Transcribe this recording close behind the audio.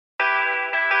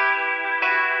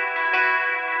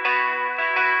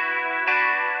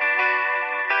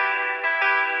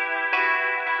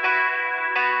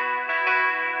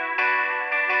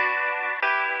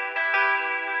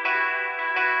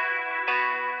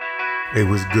Hey,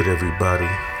 what's good, everybody?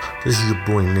 This is your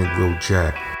boy Negro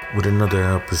Jack with another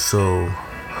episode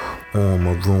on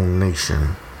Maroon Nation.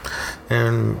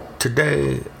 And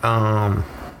today, I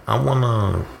want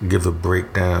to give a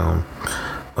breakdown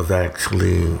of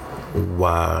actually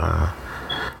why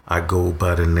I go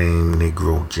by the name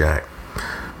Negro Jack.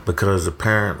 Because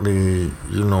apparently,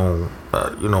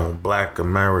 Black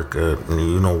America,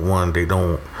 one, they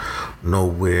don't know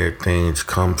where things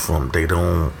come from. They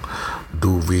don't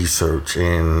do research,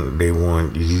 and they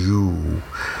want you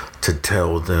to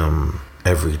tell them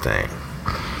everything.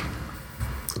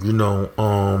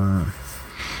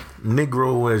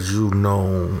 Negro, as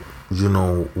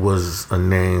was a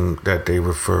name that they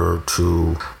referred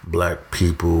to black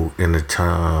people in the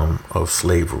time of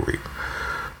slavery.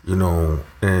 A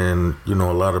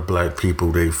lot of black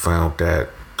people, they found that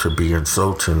to be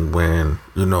insulting when,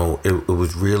 it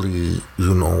was really,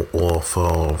 off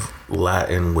of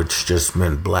Latin, which just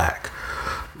meant black.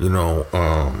 Negro,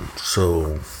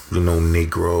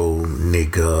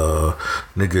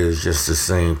 nigga is just the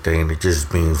same thing. It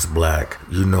just means black,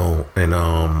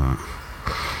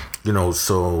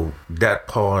 so that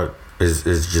part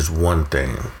is just one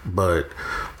thing. But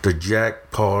the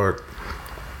Jack part,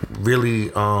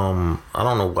 really, I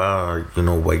don't know why,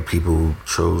 white people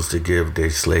chose to give their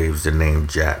slaves the name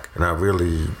Jack. And I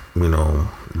really,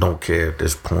 don't care at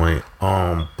this point.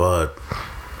 But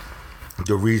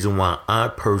the reason why I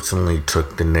personally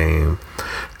took the name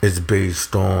is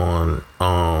based on,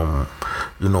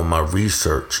 my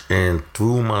research. And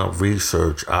through my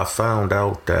research, I found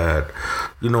out that,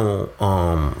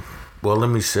 let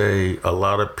me say, a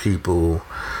lot of people,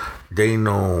 they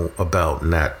know about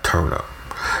Nat Turner.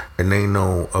 And they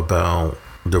know about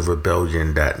the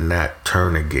rebellion that Nat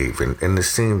Turner gave. And it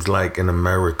seems like in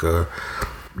America,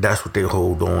 that's what they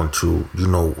hold on to.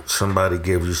 Somebody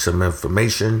gives you some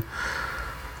information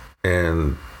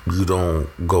and you don't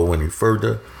go any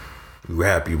further. You're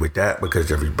happy with that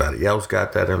because everybody else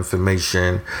got that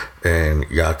information, and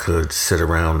y'all could sit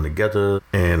around together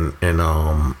and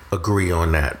agree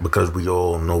on that because we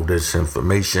all know this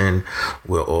information.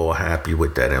 We're all happy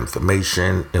with that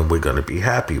information, and we're gonna be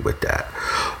happy with that.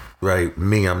 Right?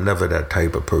 Me, I'm never that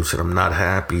type of person. I'm not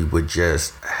happy with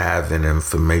just having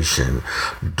information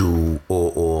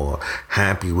or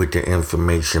happy with the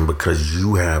information because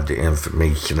you have the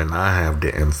information and I have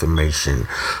the information,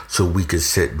 so we could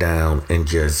sit down and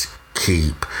just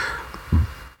keep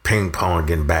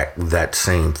ping-ponging back that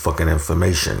same fucking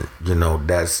information.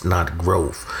 That's not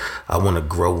growth. I want to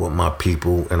grow with my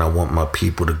people, and I want my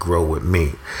people to grow with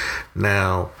me.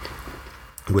 Now,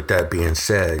 with that being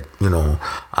said,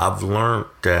 I've learned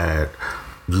that,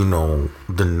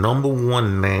 the number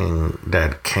one name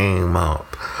that came up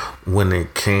when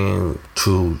it came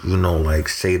to,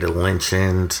 say the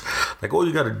lynchings, like all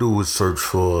you got to do is search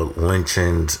for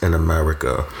lynchings in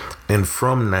America. And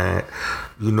from that,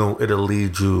 it'll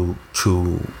lead you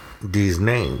to these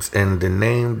names. And the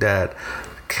name that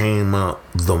came up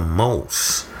the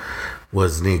most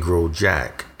was Negro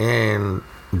Jack. And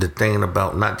the thing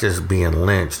about not just being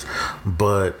lynched,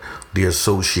 but the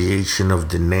association of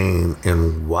the name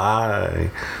and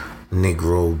why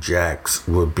Negro Jacks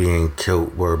were being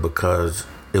killed were because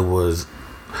that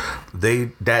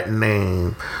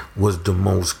name was the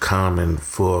most common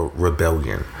for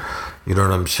rebellion. You know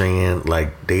what I'm saying?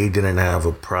 Like, they didn't have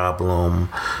a problem,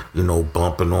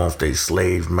 bumping off their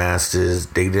slave masters.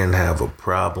 They didn't have a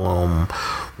problem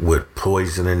with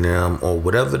poisoning them or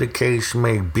whatever the case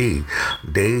may be.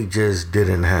 They just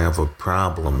didn't have a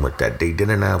problem with that. They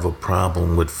didn't have a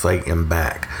problem with fighting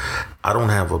back. I don't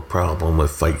have a problem with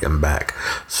fighting back.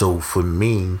 So for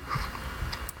me,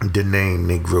 the name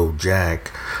Negro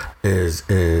Jack is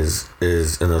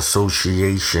an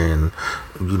association,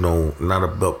 not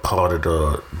about part of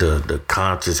the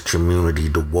conscious community,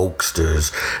 the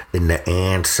wokesters and the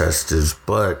ancestors.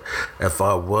 But if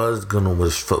I was gonna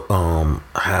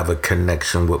have a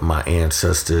connection with my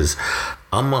ancestors,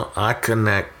 I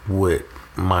connect with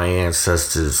my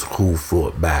ancestors who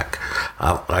fought back.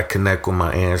 I connect with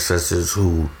my ancestors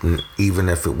who, even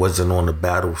if it wasn't on the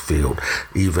battlefield,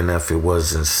 even if it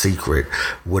was in secret,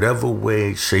 whatever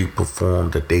way, shape, or form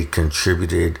that they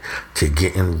contributed to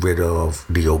getting rid of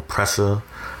the oppressor,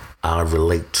 I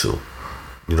relate to.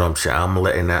 You know what I'm saying? I'm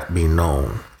letting that be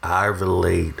known. I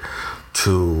relate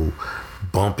to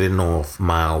bumping off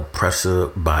my oppressor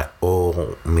by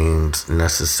all means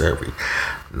necessary.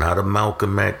 Not a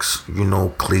Malcolm X,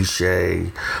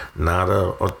 cliche, not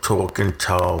a talking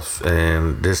tough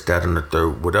and this, that, and the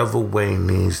third. Whatever way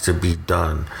needs to be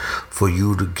done for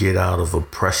you to get out of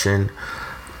oppression,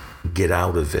 get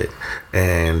out of it.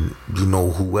 And,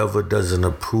 whoever doesn't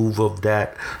approve of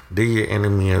that, they're your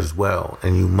enemy as well.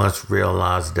 And you must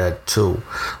realize that too.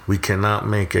 We cannot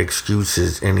make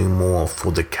excuses anymore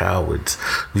for the cowards.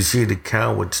 You see, the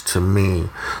cowards to me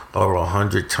are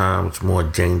 100 times more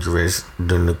dangerous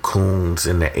than the coons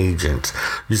and the agents.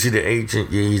 You see, the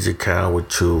agent, yeah, he's a coward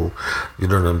too. You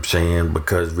know what I'm saying?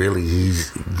 Because really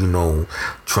he's,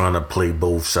 trying to play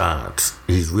both sides.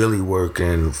 He's really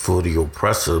working for the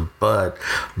oppressor, but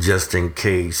just in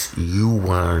case you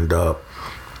wind up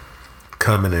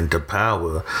coming into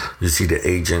power, you see, the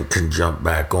agent can jump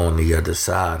back on the other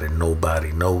side and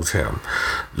nobody knows him,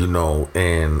 and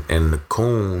the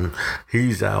coon,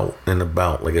 he's out and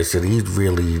about. Like I said, he's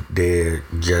really there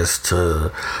just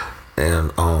to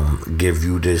give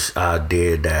you this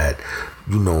idea that,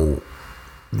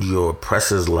 your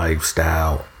oppressor's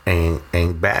lifestyle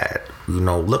ain't bad.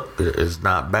 Look, it's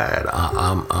not bad.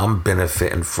 I'm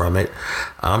benefiting from it.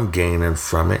 I'm gaining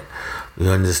from it. You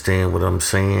understand what I'm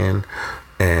saying?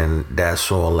 And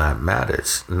that's all that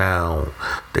matters. Now,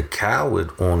 the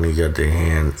coward, on the other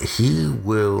hand, he's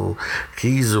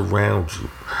around you.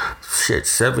 Shit,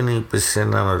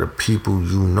 70% out of the people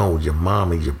your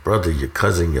mama, your brother, your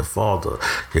cousin, your father,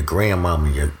 your grandmama,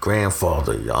 your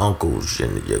grandfather, your uncles,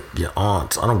 your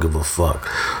aunts, I don't give a fuck.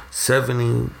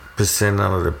 70%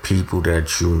 out of the people that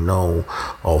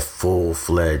are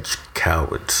full-fledged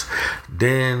cowards.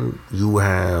 Then you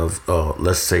have,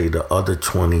 let's say, the other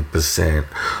 20%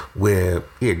 where,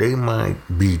 yeah, they might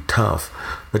be tough,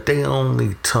 but they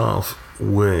only tough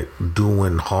with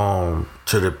doing harm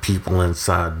to the people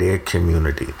inside their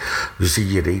community. You see,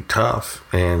 yeah, they tough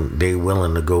and they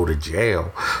willing to go to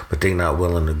jail, but they not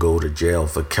willing to go to jail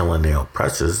for killing their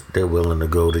oppressors. They're willing to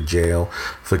go to jail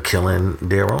for killing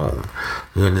their own.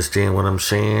 You understand what I'm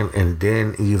saying? And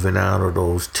then even out of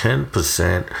those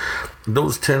 10%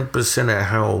 are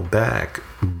held back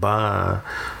by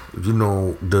the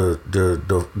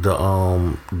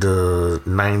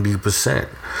 90%.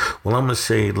 Well, I'm gonna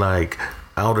say, like,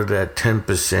 out of that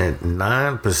 10%,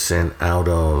 9% out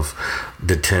of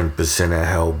the 10% are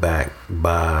held back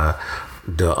by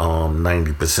the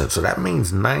 90%. So that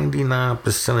means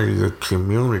 99% of your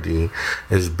community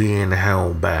is being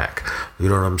held back. You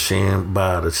know what I'm saying?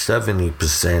 By the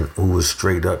 70% who are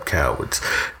straight up cowards.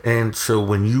 And so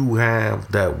when you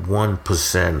have that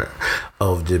 1%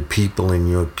 of the people in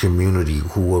your community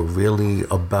who are really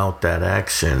about that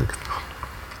action,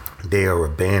 they are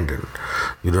abandoned.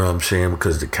 You know what I'm saying?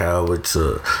 Because the cowards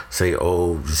say,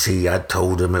 oh, you see, I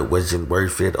told him it wasn't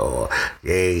worth it, or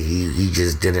yeah, he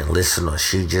just didn't listen, or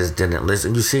she just didn't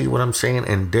listen. You see what I'm saying?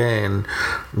 And then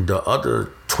the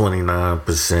other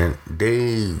 29%,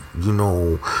 they,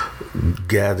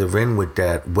 gather in with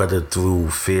that, whether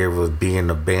through fear of being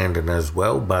abandoned as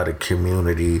well by the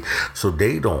community, so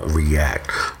they don't react.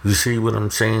 You see what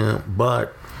I'm saying?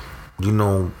 But,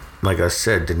 like I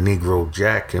said, the Negro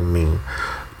Jack in me,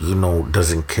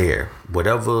 doesn't care.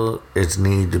 Whatever is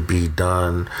need to be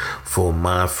done for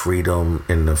my freedom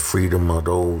and the freedom of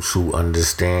those who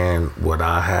understand what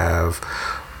I have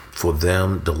for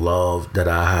them, the love that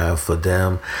I have for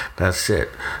them, that's it.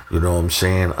 You know what I'm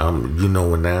saying?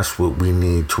 And that's what we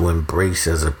need to embrace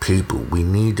as a people. We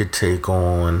need to take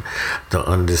on the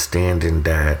understanding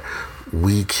that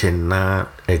we cannot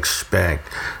expect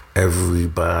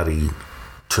everybody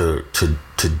to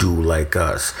do like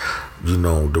us.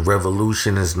 The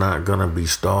revolution is not gonna be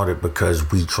started because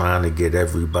we trying to get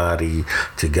everybody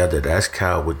together. That's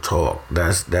coward talk.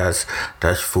 That's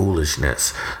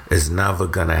foolishness. It's never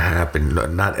gonna happen.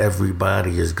 Not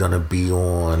everybody is gonna be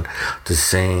on the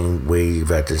same wave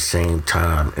at the same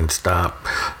time and stop,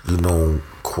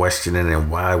 questioning and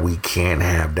why we can't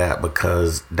have that,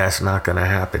 because that's not gonna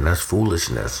happen. That's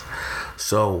foolishness.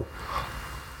 So,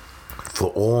 for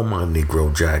all my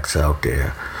Negro Jacks out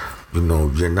there,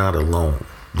 you're not alone.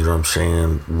 You know what I'm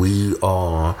saying? We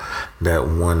are that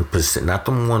 1%, not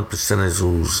the 1%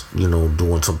 who's,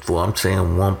 doing something. I'm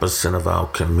saying 1% of our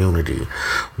community.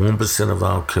 1% of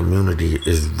our community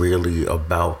is really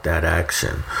about that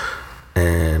action.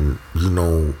 And,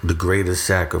 the greatest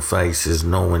sacrifice is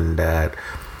knowing that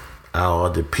our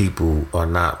other people are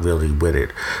not really with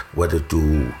it, whether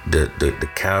through the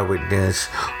cowardness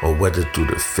or whether through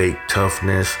the fake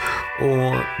toughness,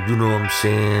 or, through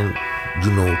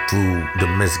the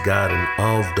misguiding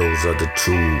of those other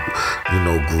two,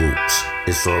 groups.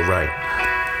 It's all right.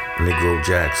 Negro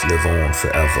Jacks live on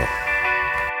forever.